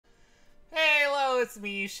it's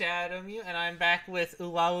me, Shadowmew, and I'm back with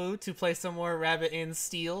Uwawu to play some more Rabbit in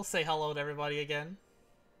Steel. Say hello to everybody again.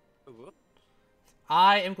 Ooh.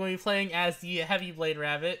 I am going to be playing as the Heavy Blade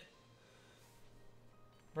Rabbit.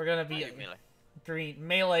 We're gonna be green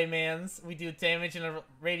melee mans. We do damage in a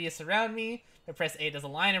radius around me. I press A does a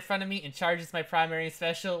line in front of me and charges my primary and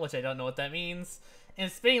special, which I don't know what that means. And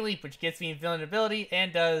Spinning Leap, which gets me invulnerability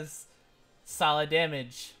and does solid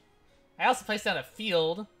damage. I also place down a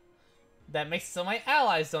field that makes it so my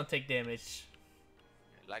allies don't take damage.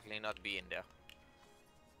 Likely not be in there.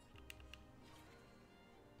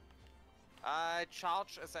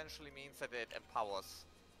 Charge essentially means that it empowers.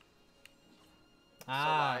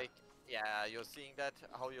 Ah. So like, yeah, you're seeing that,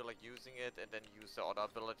 how you're like using it and then use the other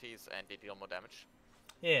abilities and they deal more damage.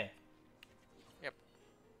 Yeah. Yep.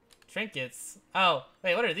 Trinkets. Oh,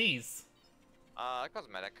 wait, what are these?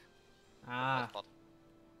 Cosmetic. Ah.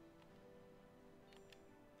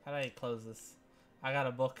 How do I close this? I got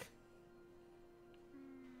a book.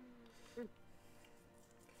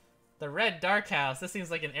 The Red Dark House. This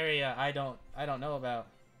seems like an area I don't know about.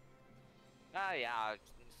 Yeah,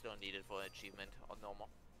 still needed for an achievement or normal.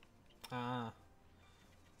 Ah.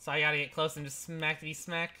 So I gotta get close and just smackety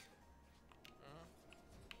smack.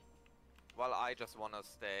 Well, I just wanna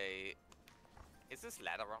stay. Is this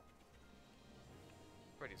lateral?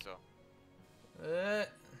 Pretty sure.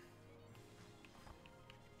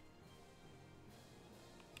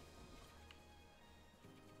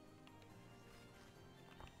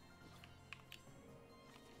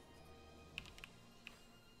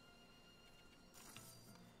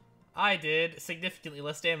 I did significantly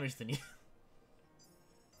less damage than you.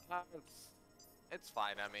 It's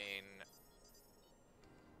fine. I mean,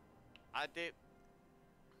 I did.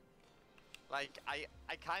 Like, I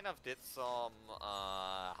kind of did some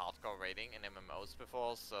hardcore raiding in MMOs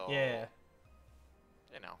before, so Yeah.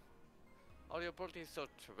 You know, all your abilities, so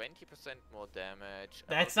 20% more damage.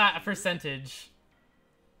 That's not a percentage.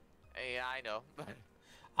 Yeah, I know.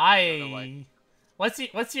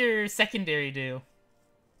 What's your secondary do?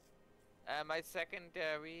 My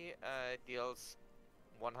secondary deals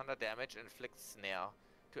 100 damage and inflicts snare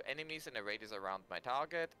to enemies in a radius around my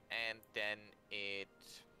target, and then it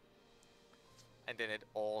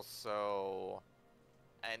also,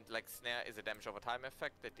 and like snare is a damage over time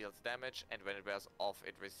effect that deals damage, and when it wears off,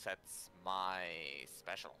 it resets my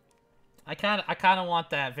special. I kind of want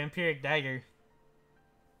that vampiric dagger.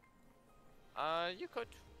 You could.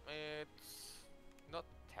 It's not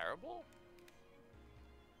terrible.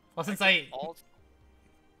 Well,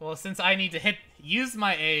 since I need to use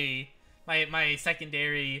my my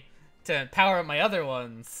secondary to power up my other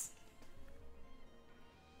ones.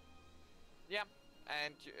 Yeah,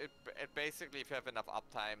 and it basically, if you have enough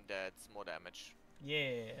uptime, that's more damage.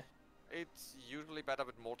 Yeah. It's usually better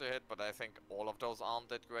with multi-hit, but I think all of those aren't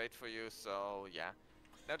that great for you, so yeah.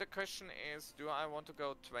 Now the question is, do I want to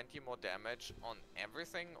go 20 more damage on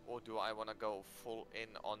everything, or do I want to go full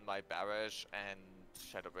in on my Barrage and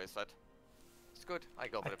Shadow Bracelet? It's good, I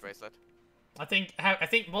go for the Bracelet. I think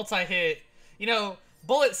multi-hit, you know,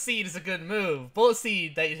 Bullet Seed is a good move. Bullet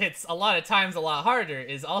Seed that hits a lot of times a lot harder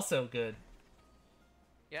is also good.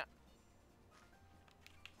 Yeah.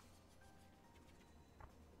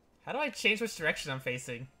 How do I change which direction I'm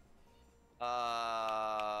facing? How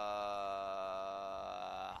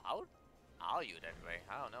are you that way?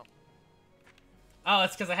 I don't know. Oh,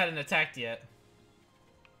 it's because I hadn't attacked yet.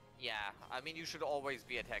 Yeah, I mean, you should always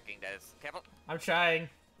be attacking. That is careful. I'm trying.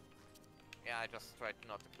 Yeah, I just tried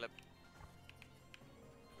not to clip.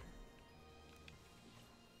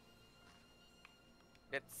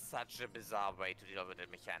 It's such a bizarre way to deal with the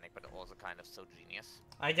mechanic, but also kind of so genius.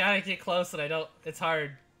 I gotta get close, and it's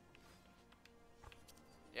hard.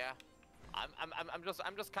 Yeah, I'm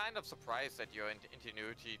just kind of surprised at your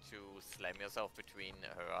ingenuity to slam yourself between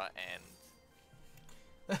her and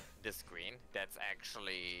the screen. That's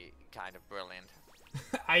actually kind of brilliant.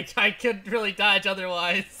 I couldn't really dodge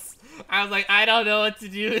otherwise. I was like, I don't know what to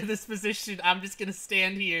do in this position. I'm just gonna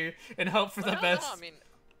stand here and hope for the best. No, I mean,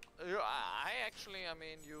 I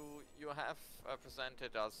mean, you have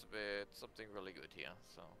presented us with something really good here.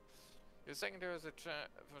 So, your secondary is a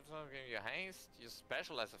for giving you haste. Your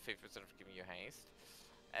special has a 50% of giving you haste.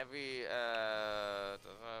 Every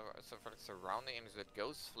surrounding enemies with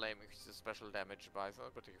Ghost Flame increases special damage by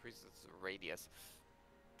but increases its radius.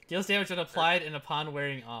 Deals damage when applied and upon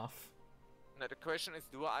wearing off. Now the question is,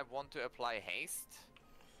 do I want to apply haste,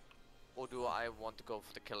 or do I want to go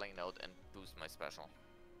for the killing node and boost my special?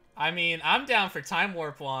 I mean, I'm down for Time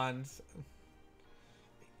Warp Wands.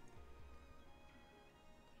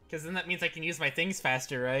 Because then that means I can use my things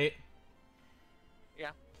faster, right?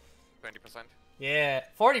 Yeah. 20%. Yeah,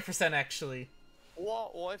 40% actually.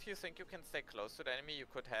 Or if you think you can stay close to the enemy, you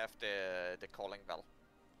could have the calling bell.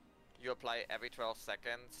 You apply every 12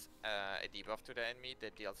 seconds a debuff to the enemy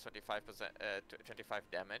that deals 25%, 25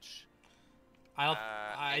 damage. And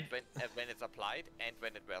when it's applied and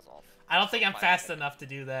when it wears off. I don't think I'm fast enough to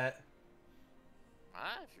do that.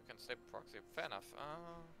 If you can stay proxy, fair enough.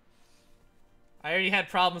 I already had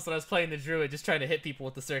problems when I was playing the druid, just trying to hit people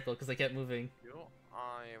with the circle because they kept moving.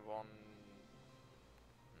 I want.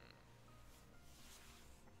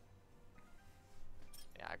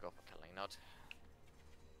 Yeah, I go for killing node.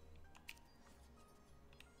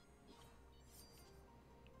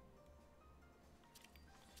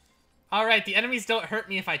 Alright, the enemies don't hurt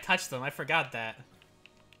me if I touch them. I forgot that.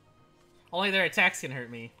 Only their attacks can hurt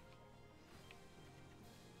me.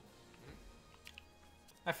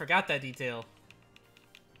 I forgot that detail.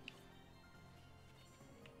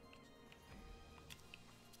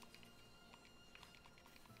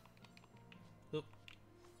 Oop.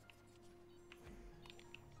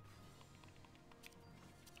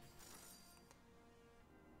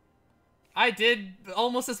 I did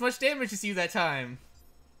almost as much damage as you that time.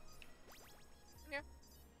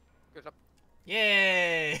 Good job.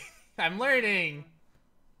 Yay! I'm learning!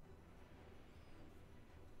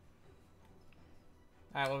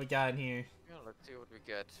 Alright, what we got in here? Yeah, let's see what we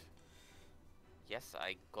get. Yes,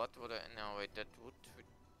 I got what I... No, wait, that would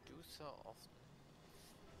do so often.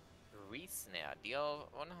 Re-snare. Deal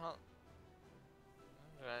 1 health.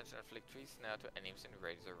 Inflict 3 snare to enemies in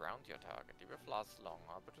radius around your target. The buff lasts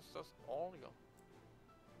longer, but this does all your...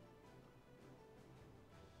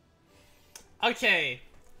 Okay.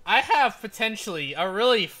 I have potentially a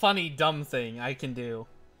really funny dumb thing I can do.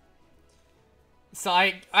 So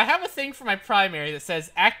I have a thing for my primary that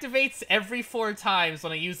says activates every 4 times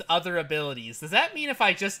when I use other abilities. Does that mean if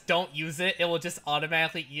I just don't use it, it will just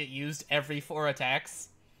automatically get used every 4 attacks?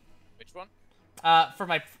 Which one?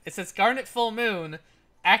 It says Garnet Full Moon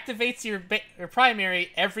activates your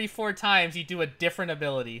primary every 4 times you do a different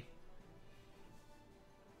ability.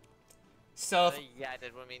 So yeah,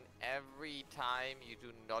 that would mean every time you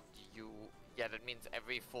do not use... Yeah, that means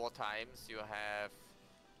every 4 times you have...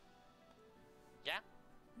 Yeah?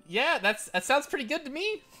 Yeah, that sounds pretty good to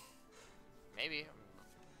me. Maybe.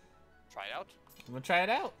 Try it out. I'm gonna try it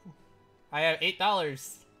out. I have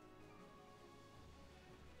 $8.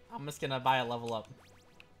 I'm just gonna buy a level up.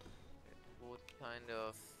 It would kind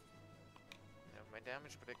of... my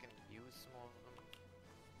damage, but I can use more of them.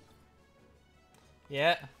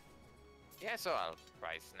 Yeah. Yeah, so I'll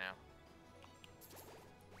price now.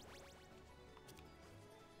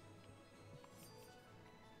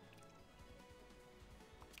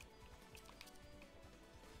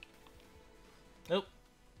 Nope.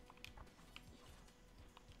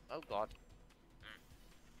 Oh god.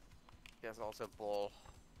 There's also a ball.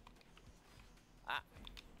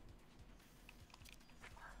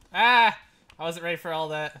 Ah! I wasn't ready for all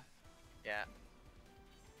that. Yeah.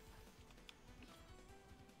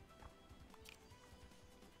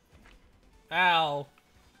 Ow.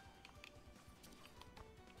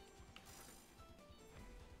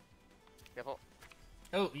 Careful.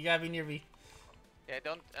 Oh, you gotta be near me. Yeah,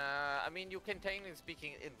 don't, I mean, you can technically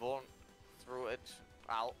speaking invuln through it.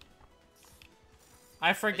 Ow.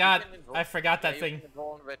 I forgot that thing. You can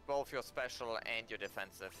invuln with both your special and your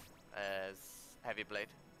defensive as Heavy Blade.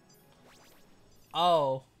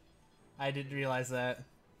 Oh. I didn't realize that.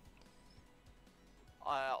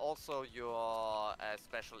 Also, your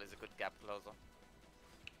special is a good gap closer.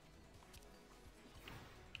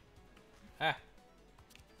 Ah.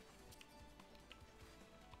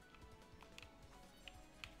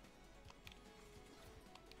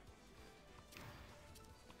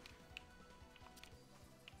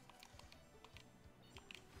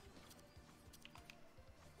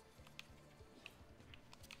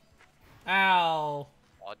 Ow.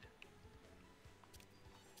 Odd.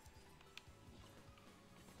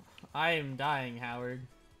 I am dying, Howard.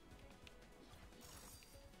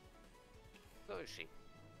 So is she.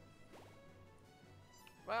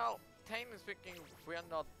 Well, technically speaking, we're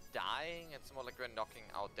not dying, it's more like we're knocking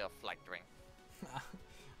out their flag ring.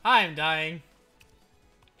 I'm dying.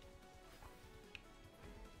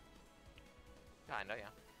 Kinda, yeah.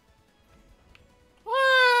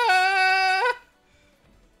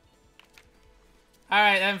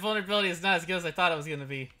 Alright, that invulnerability is not as good as I thought it was gonna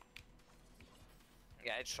be.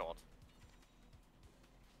 Yeah, it's short.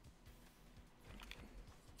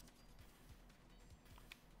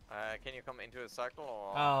 Can you come into a circle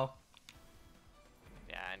or? Oh.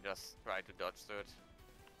 Yeah, and just try to dodge to it.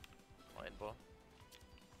 Or inbo.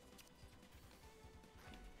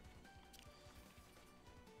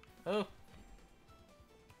 Oh.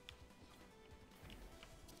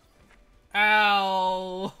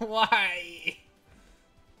 Ow! Why?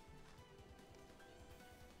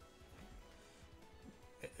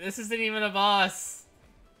 This isn't even a boss.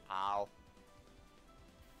 Ow.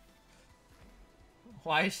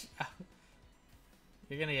 Why is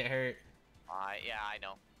You're gonna get hurt. Yeah, I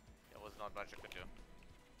know. There was not much I could do.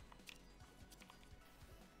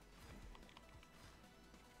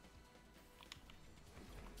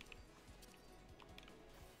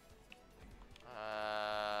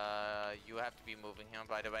 You have to be moving him,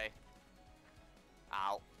 by the way.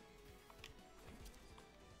 Ow.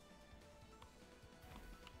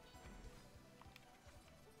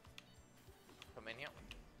 Come in here.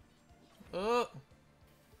 Oh!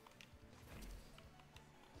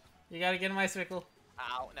 You gotta get in my circle.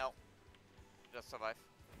 Ow, no. Just survive.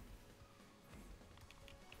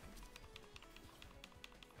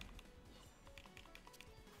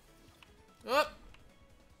 Oh!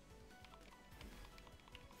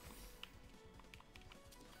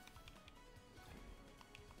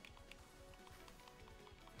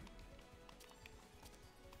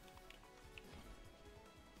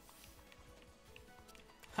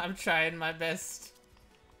 I'm trying my best.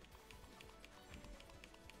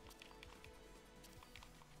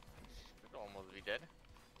 Should almost be dead.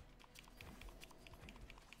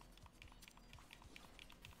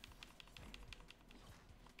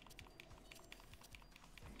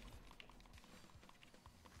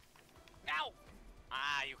 Ow!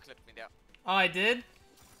 Ah, you clipped me there. Oh, I did?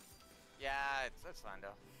 Yeah, it's fine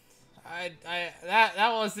though.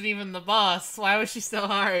 That wasn't even the boss. Why was she so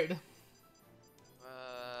hard?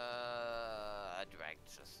 Drag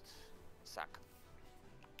just suck.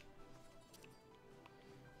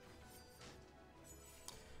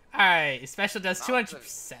 Alright, special does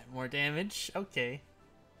 200% more damage. Okay.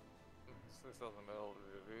 This doesn't know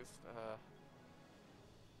the boost.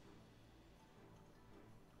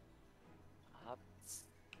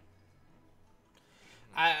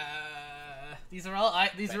 These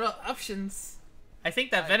are all options. I think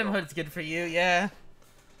that Venom Hood's good for you, yeah.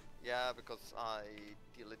 Yeah, because I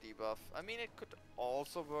deal a debuff. I mean, it could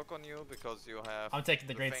also work on you because you have. I'm taking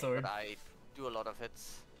the Great Sword. But I do a lot of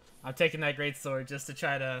hits. I'm taking that Great Sword just to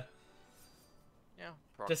try to. Yeah,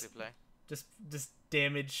 proxy play. Just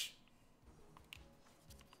damage.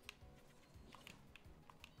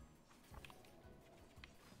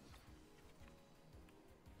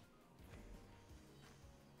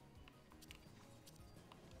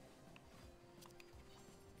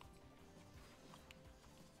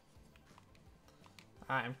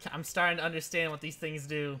 I'm starting to understand what these things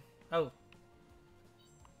do. Oh.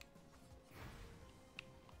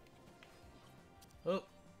 Oh.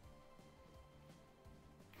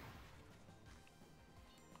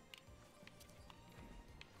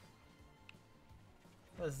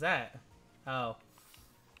 What is that? Oh.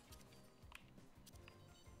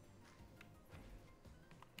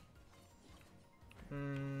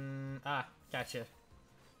 Gotcha.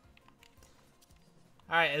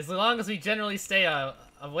 Alright, as long as we generally stay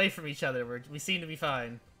away from each other, we seem to be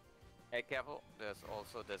fine. Hey, careful. There's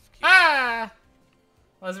also this key. Ah!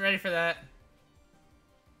 Wasn't ready for that.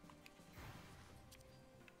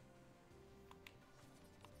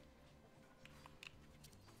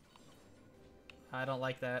 I don't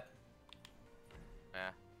like that. Yeah.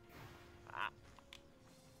 Ah.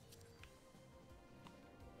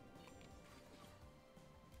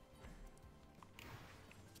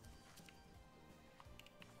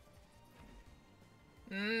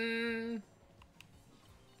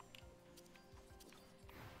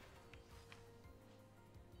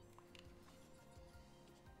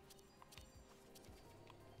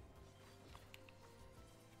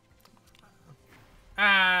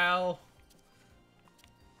 Ow.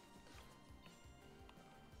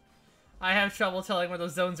 I have trouble telling where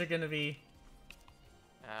those zones are gonna be.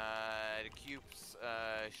 The cubes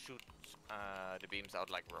shoot the beams out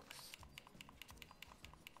like rocks.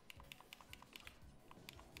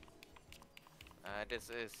 This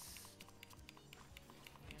is.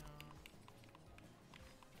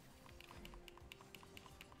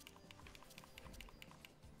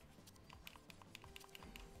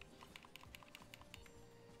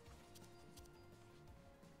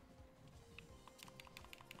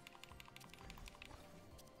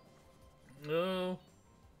 No.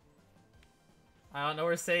 I don't know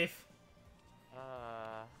we're safe.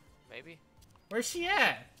 Maybe. Where's she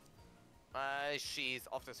at? She's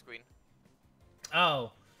off the screen.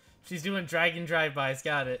 Oh. She's doing dragon drive-bys,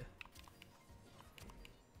 got it.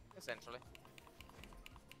 Essentially.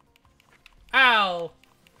 Ow!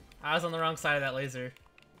 I was on the wrong side of that laser.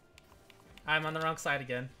 I'm on the wrong side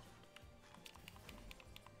again.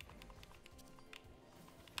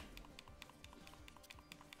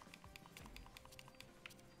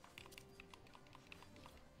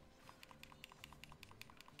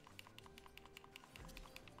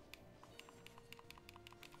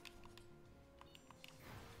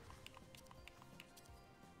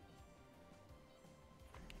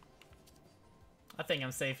 I think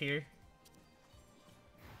I'm safe here.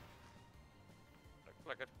 Looks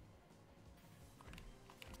like it.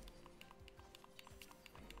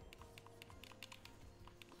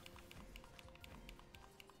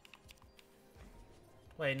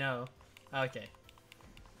 Wait, no. Okay.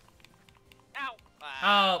 Ow!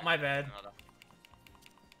 Oh, my bad.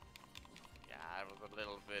 Yeah, it was a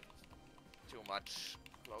little bit too much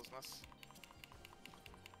closeness.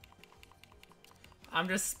 I'm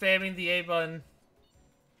just spamming the A button.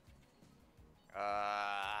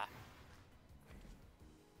 How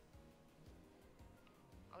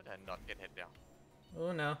did I not get hit there?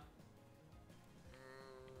 Oh no.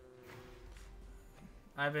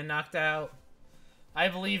 I've been knocked out. I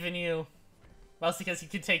believe in you. Mostly because you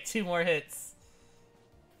can take 2 more hits.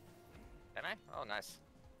 Can I? Oh, nice.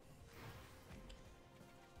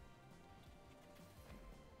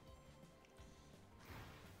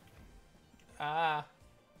 Ah.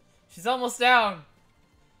 She's almost down.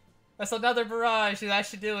 That's another barrage, and I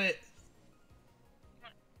should do it.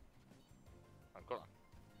 Oh, go on.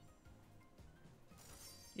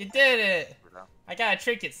 You did it! I got a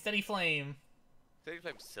trinket, Steady Flame. Steady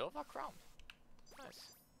Flame Silver Crown?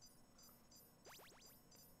 Nice.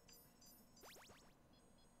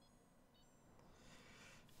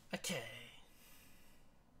 Okay.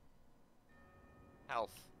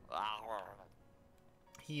 Health.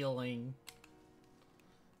 Healing.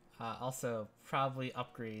 Also, probably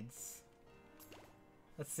upgrades.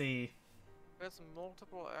 Let's see. There's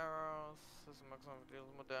multiple arrows. There's a maximum deals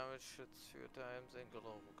more damage. Shoots 2 times. And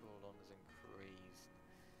global cooldown is increased.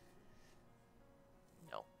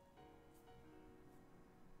 No.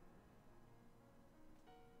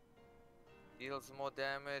 Deals more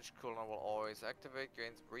damage. Cooldown will always activate.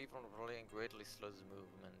 Gains brief vulnerability and greatly slows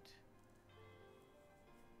movement.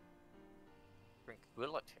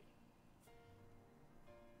 Tranquility.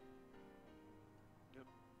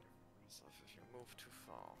 If you move too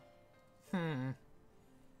far.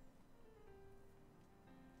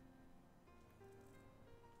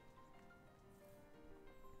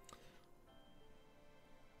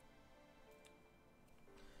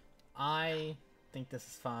 I think this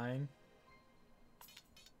is fine.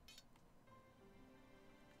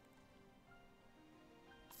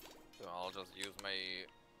 So I'll just use my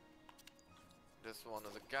this one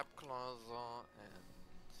as a gap closer and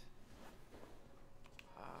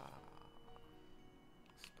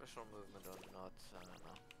special movement or not, I don't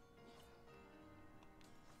know.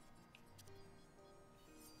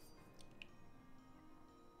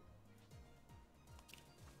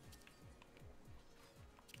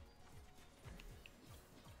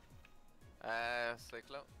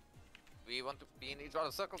 Cyclo. We want to be in each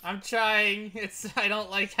other's circles. I'm trying. I don't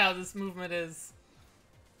like how this movement is.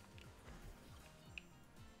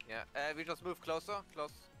 Yeah, we just move closer,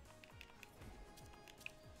 close.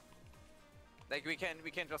 Like we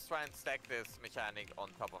can just try and stack this mechanic on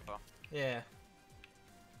top of her. Yeah.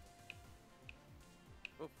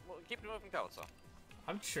 Keep moving closer.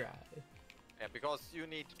 I'm trying. Yeah, because you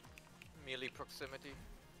need melee proximity.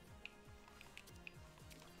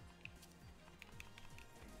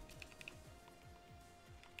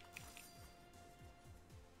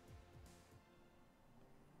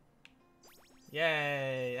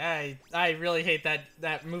 Yay! I really hate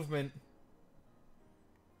that movement.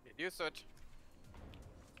 You switch.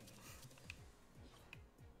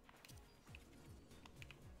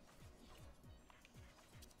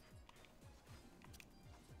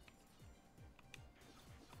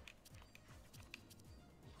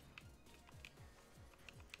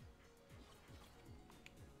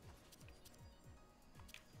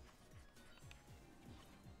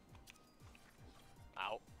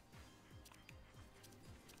 Ow.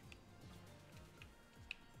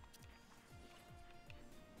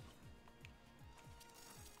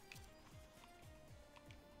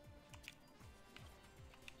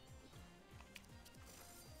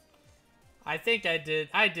 I think I did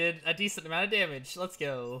a decent amount of damage. Let's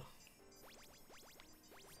go.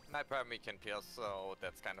 My primary can pierce, so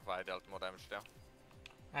that's kind of why I dealt more damage there.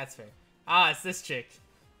 That's fair. Ah, it's this chick.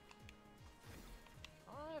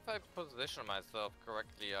 If I position myself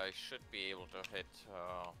correctly, I should be able to hit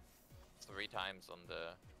 3 times on the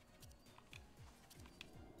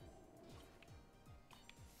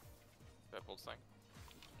purple thing.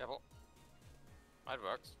 Careful. It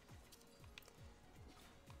works.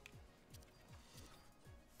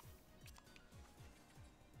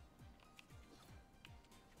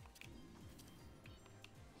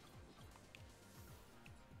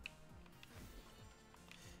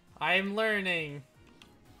 I'm learning.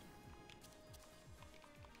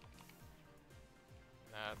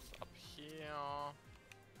 That's up here.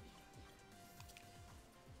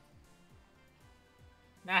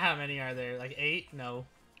 How many are there? Like 8? No.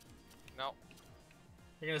 No.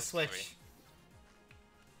 You're gonna switch. 3.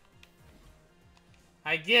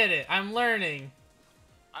 I get it. I'm learning.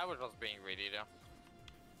 I was just being greedy there.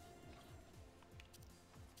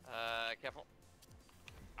 Careful.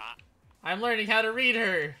 Ah. I'm learning how to read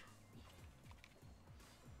her.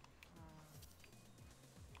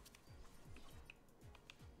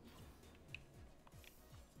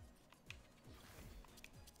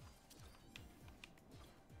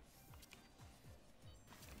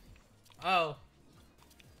 Oh.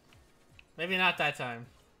 Maybe not that time.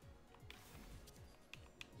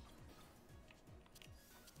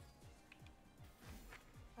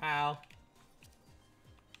 Ow.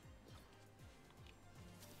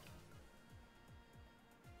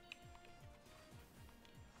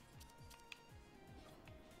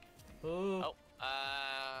 Ooh.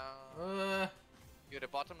 Oh, you're the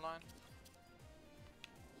bottom line.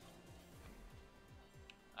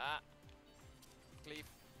 Cleave.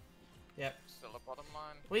 Yep. Still a bottom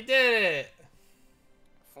line. We did it!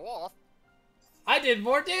 4th? I did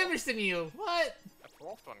more damage than you! What? A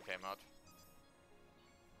 4th one came out.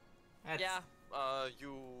 That's... Yeah,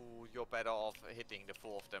 you're better off hitting the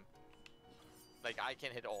 4 of them. Like, I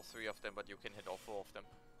can hit all 3 of them, but you can hit all 4 of them.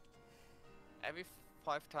 Every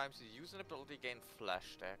 5 times you use an ability, gain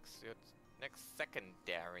flash stacks. Your next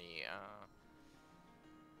secondary,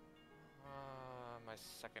 my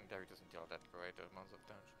secondary doesn't deal that great amounts of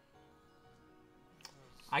damage.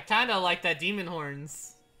 I kinda like that demon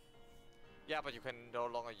horns. Yeah, but you can no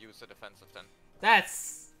longer use the defensive then.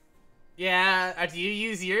 That's... Yeah, do you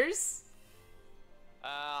use yours?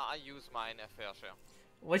 I use mine a fair share.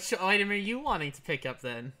 Which item are you wanting to pick up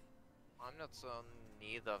then? I'm not so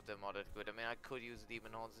neither of them are that good. I mean, I could use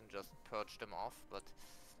demon horns and just purge them off, but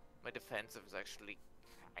my defensive is actually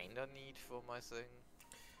kinda neat for my thing.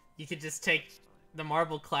 You could just take the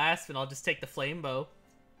marble clasp and I'll just take the flame bow.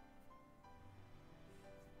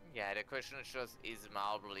 Yeah, the question is just, is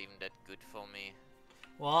marble even that good for me?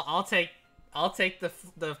 Well, I'll take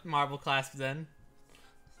the marble clasp then.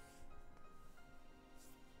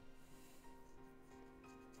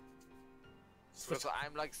 Because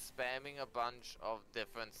I'm like spamming a bunch of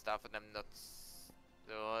different stuff and I'm not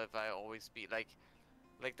sure if I always be like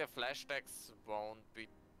the flash decks won't be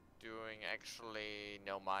doing actually.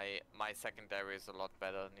 No, my secondary is a lot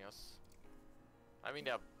better than yours. I mean,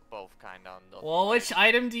 they're both kind of not. Well, which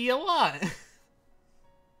item do you want?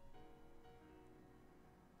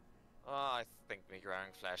 I think me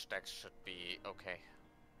grabbing flash decks should be okay.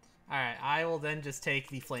 Alright, I will then just take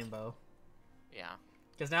the flame bow. Yeah.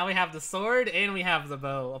 Because now we have the sword and we have the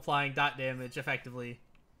bow, applying dot damage effectively.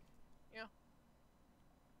 Yeah.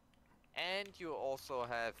 And you also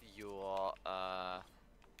have your,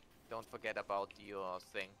 don't forget about your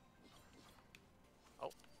thing.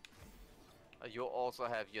 Oh. You also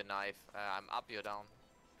have your knife. I'm up, you're down.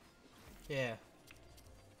 Yeah.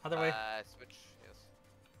 Other way. Switch, yes.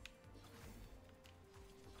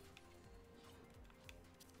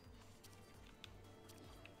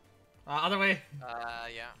 Other way.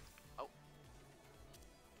 Yeah. Oh.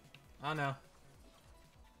 Oh no.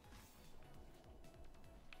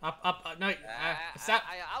 Up, no, stop!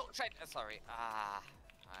 Ouch, sorry. I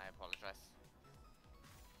apologize.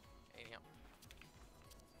 Anyhow.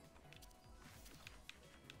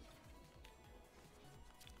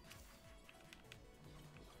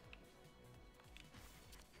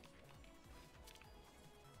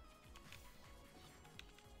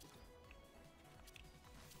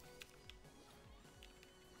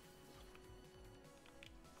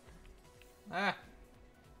 Ah.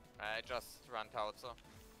 I just ran out, so.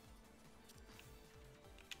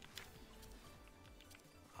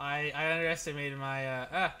 I underestimated my,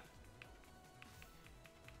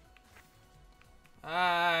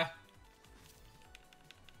 I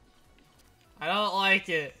don't like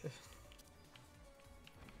it.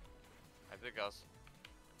 As it goes.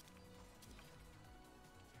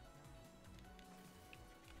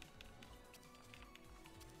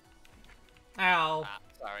 Ow.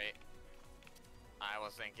 Sorry. I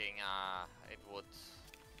was thinking, it would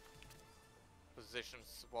position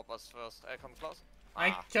swap us first. Come close.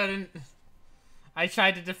 I couldn't. I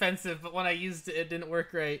tried to defensive, but when I used it, it didn't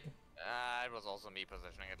work right. It was also me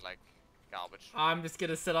positioning it like garbage. I'm just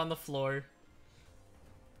gonna sit on the floor.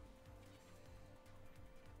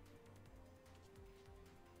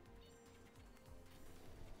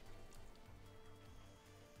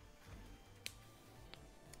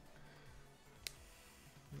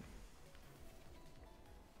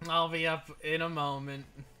 I'll be up in a moment.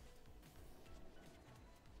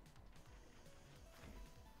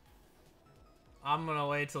 I'm gonna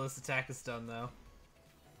wait till this attack is done, though.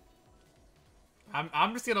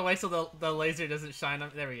 I'm just gonna wait till the laser doesn't shine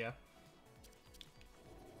on. There we go.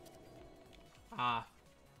 Ah.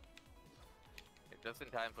 Just in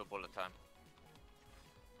time for bullet time.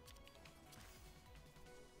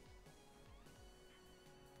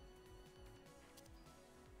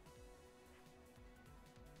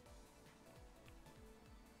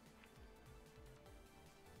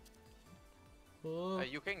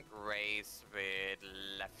 You can graze with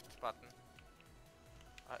left button.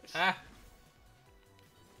 Ah.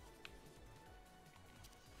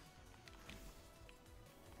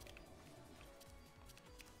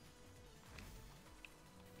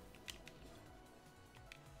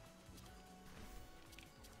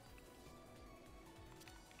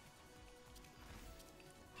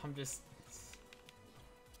 I'm just...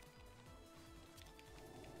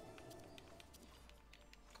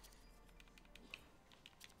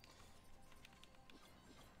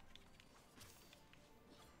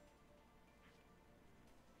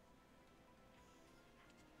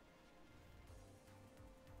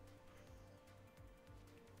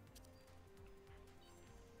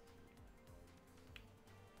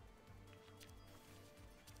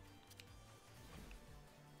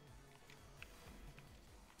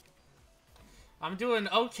 I'm doing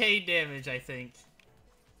okay damage, I think.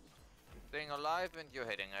 Staying alive and you're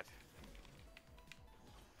hitting it.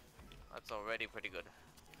 That's already pretty good.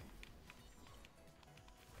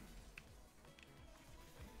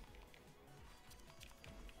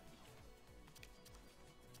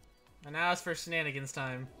 And now it's for shenanigans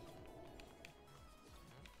time.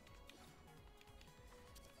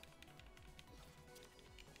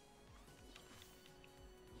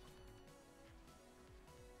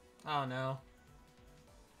 Oh no.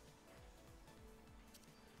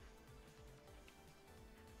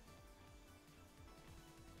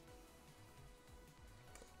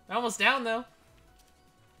 Almost down though.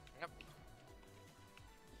 Yep.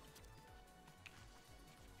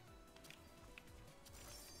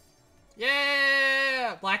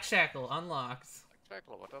 Yeah! Black Shackle unlocked. Black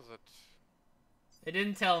Shackle, what does it? It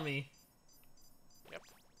didn't tell me. Yep.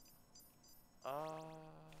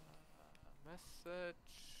 Message.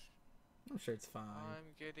 I'm sure it's fine. I'm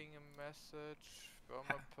getting a message from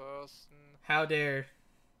a person. How dare.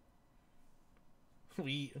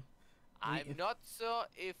 I'm not sure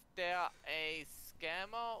if they're a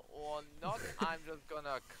scammer or not. I'm just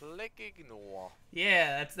gonna click ignore.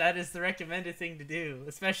 Yeah, that is the recommended thing to do,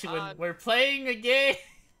 especially when we're playing a game.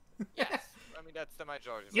 Yes, I mean that's the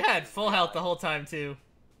majority. You had full health the whole time too.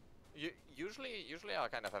 Usually I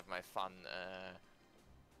kind of have my fun,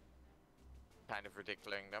 kind of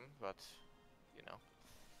ridiculing them, but you know.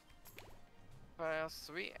 Fires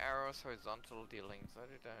 3 arrows horizontal, dealing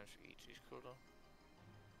 30 damage each cooldown.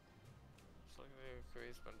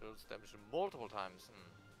 Increase bundles damage multiple times.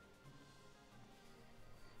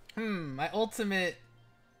 My ultimate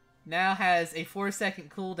now has a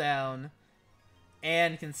 4-second cooldown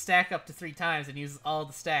and can stack up to 3 times and use all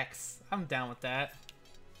the stacks. I'm down with that.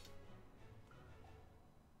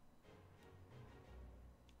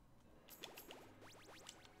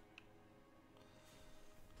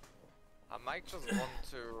 I might just want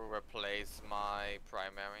to replace my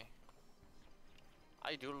primary.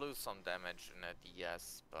 I do lose some damage in it,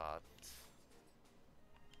 yes, but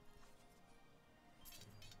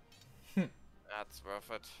that's worth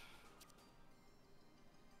it.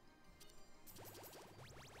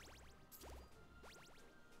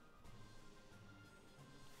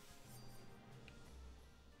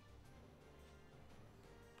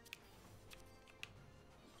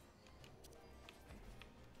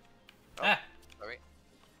 Oh, ah! Sorry.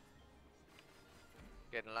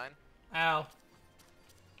 Get in line. Ow.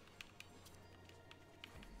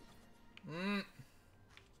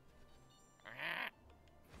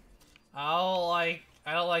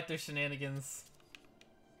 I don't like their shenanigans.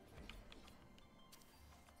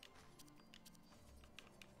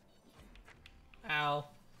 Ow.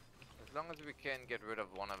 As long as we can get rid of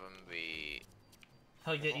one of them,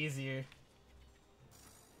 It'll get easier.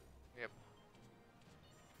 Yep.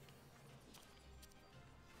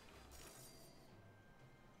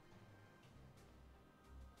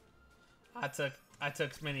 I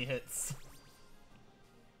took many hits.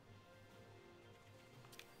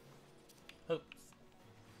 Oops.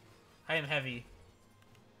 I am heavy.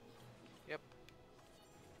 Yep.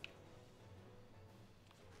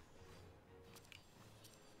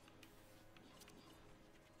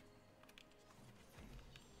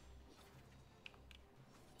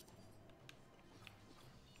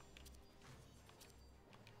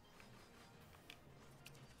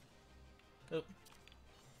 Oh. I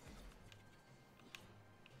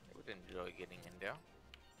would enjoy getting in there.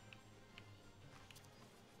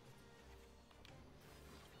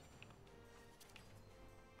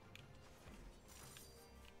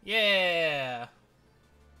 Yeah!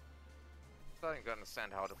 Starting to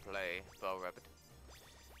understand how to play Bow Rabbit.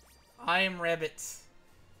 I am Rabbit.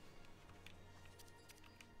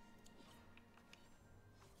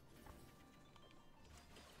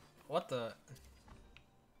 What the?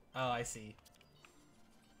 Oh, I see.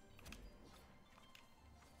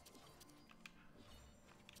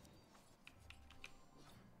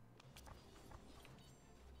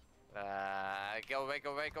 Go away,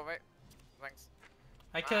 go away, go away. Thanks.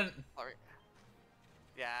 I couldn't. Sorry.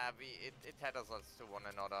 Yeah, it tethers us to one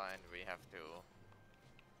another, and we have to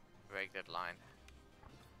break that line.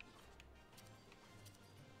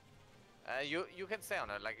 You can stay on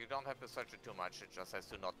it. Like, you don't have to search it too much. It just has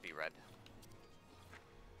to not be red.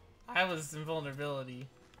 I was in vulnerability.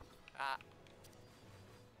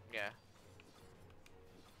 Yeah.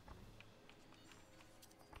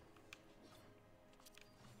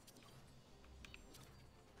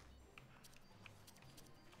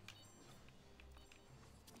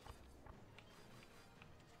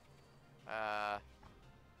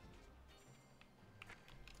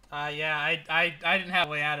 Yeah, I didn't have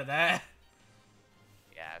a way out of that.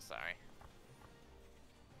 Yeah, sorry.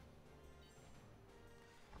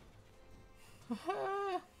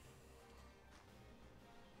 I'm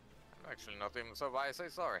actually not even so why I say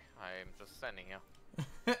sorry. I am just standing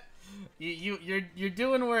here. You're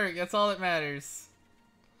doing work. That's all that matters.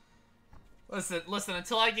 Listen.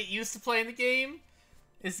 Until I get used to playing the game,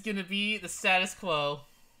 it's gonna be the status quo.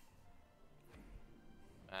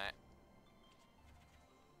 Alright.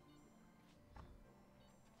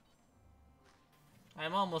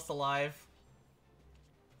 I'm almost alive.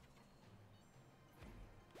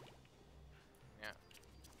 Yeah.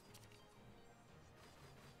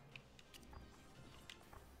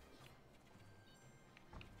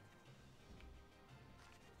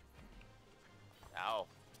 Ow.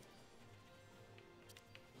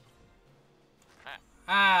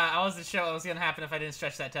 I wasn't sure what was gonna happen if I didn't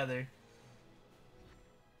stretch that tether.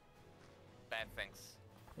 Bad things.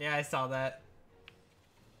 Yeah, I saw that.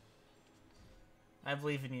 I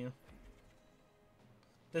believe in you.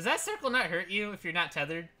 Does that circle not hurt you if you're not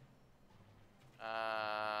tethered?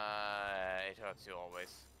 It hurts you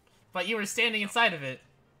always. But you were standing inside of it.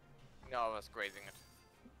 No, I was grazing it.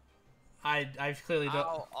 I clearly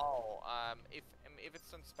don't. If it's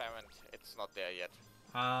transparent, it's not there yet.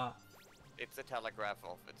 It's a telegraph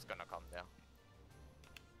of it's gonna come there.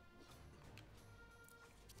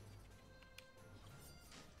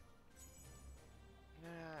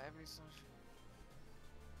 Yeah, every such.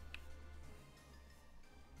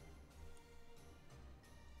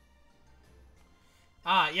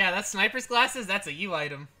 Yeah, that sniper's glasses, that's a U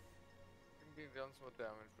item. Guns more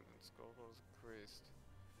damage, but its scope was increased.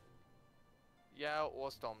 Yeah, or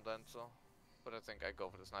Storm Dancer. But I think I go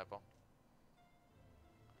for the sniper.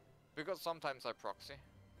 Because sometimes I proxy.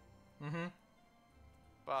 Mm-hmm.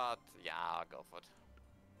 But yeah, I'll go for it.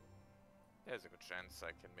 There's a good chance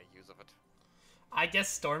I can make use of it. I guess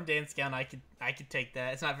Storm Dance Gun, I could take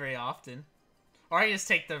that. It's not very often. Or I just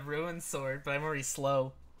take the Ruin Sword, but I'm already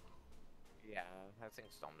slow. Yeah, I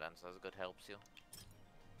think Storm Dancer is good, helps you.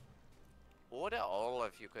 Or they're all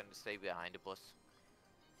if you can stay behind the bus.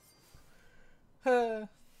 Oh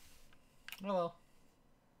well.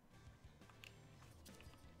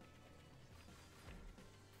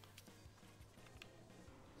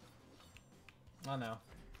 Oh no.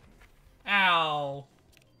 Ow!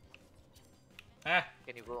 Ah!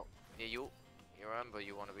 Can you go? Yeah, you remember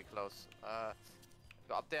you want to be close.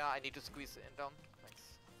 Go up there, I need to squeeze in down. Thanks.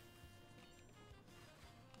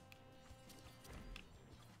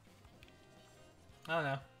 Oh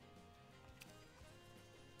no.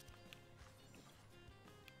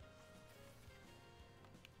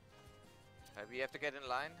 We have to get in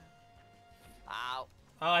line. Ow!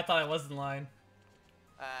 Oh, I thought I was in line.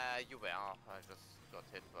 You were. I just got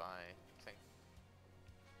hit by thing.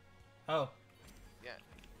 Oh. Yeah.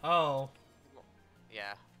 Oh.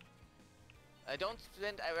 Yeah. Don't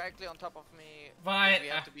stand directly on top of me. But we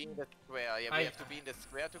have to be in the square. Yeah, we have to be in the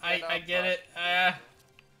square together. I get it.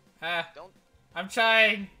 Don't. I'm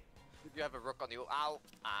trying. You have a rook on you. Ow.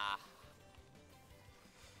 Ah.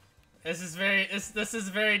 This is very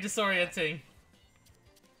disorienting.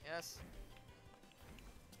 Yes.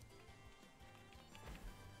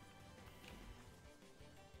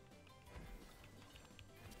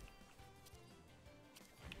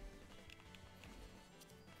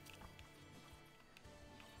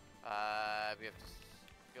 We have to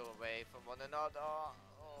go away from one another.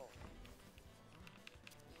 Oh.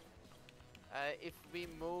 If we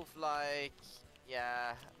move like,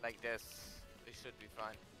 yeah, like this, we should be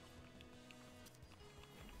fine.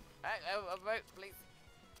 Wait, please.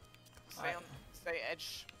 Stay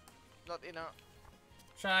edge, not inner.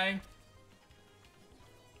 Trying.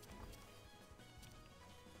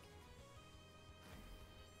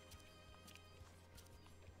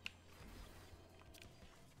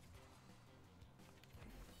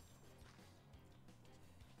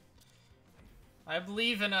 I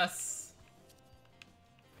believe in us.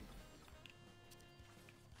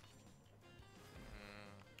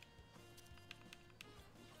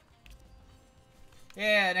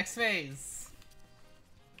 Yeah, next phase.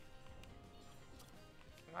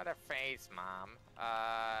 Not a phase, Mom.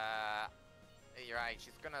 You're right,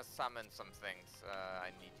 she's gonna summon some things. I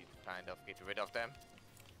need you to kind of get rid of them.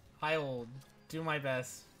 I will do my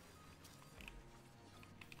best.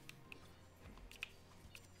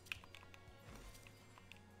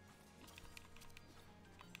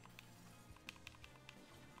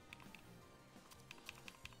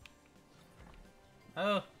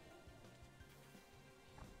 Oh.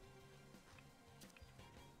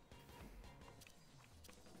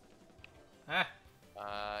 Ah.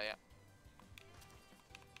 Yeah.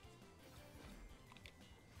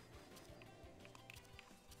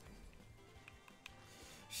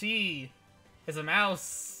 She is a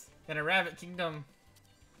mouse in a rabbit kingdom.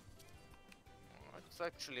 It's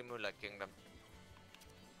actually Moolah Kingdom.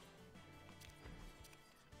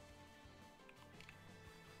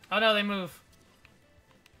 Oh no, they move.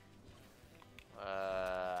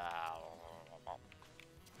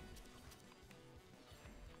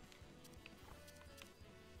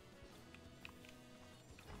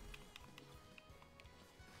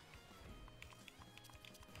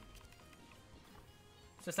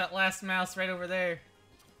 Just that last mouse right over there.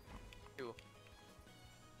 Two.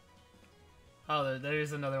 Oh,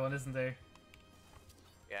 there's another one, isn't there?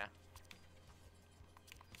 Yeah.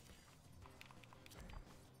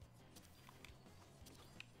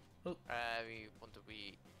 Oh. We want to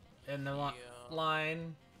be In the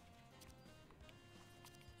line.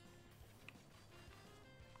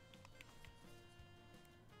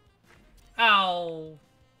 Ow!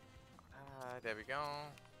 There we go.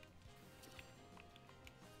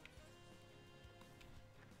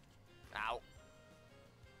 Ow.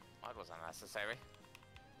 That was unnecessary.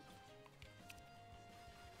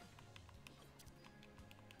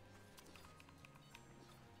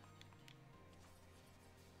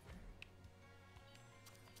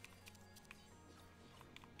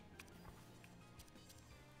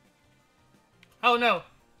 Oh no!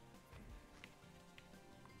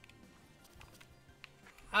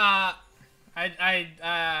 I'm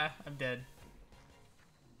dead.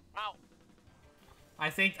 Ow! I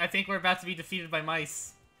think we're about to be defeated by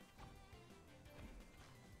mice.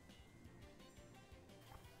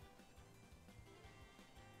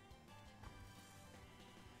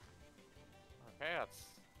 Okay, that's...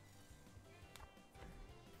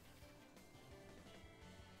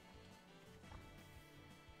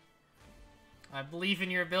 I believe in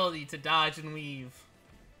your ability to dodge and weave.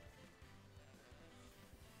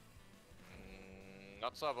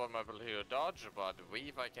 Not so about my ability to dodge, but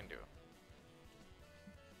weave I can do.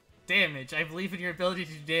 Damage. I believe in your ability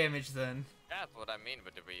to do damage then. That's what I mean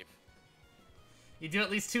with the weave. You do at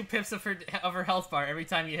least 2 pips of her health bar every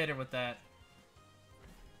time you hit her with that.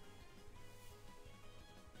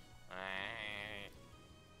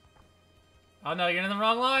 Oh no, you're in the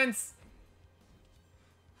wrong lines!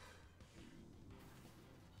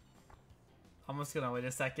 I'm just gonna wait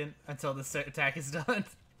a second until this attack is done.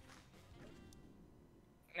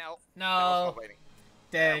 No. No. There was no waiting.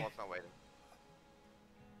 Dang. There was no waiting.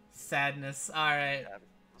 Sadness. Alright. Yeah,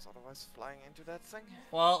 I was otherwise flying into that thing.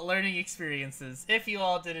 Well, learning experiences. If you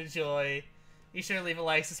all did enjoy, be sure to leave a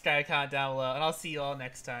like, subscribe, comment down below, and I'll see you all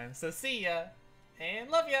next time. So see ya, and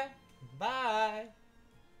love ya. Bye.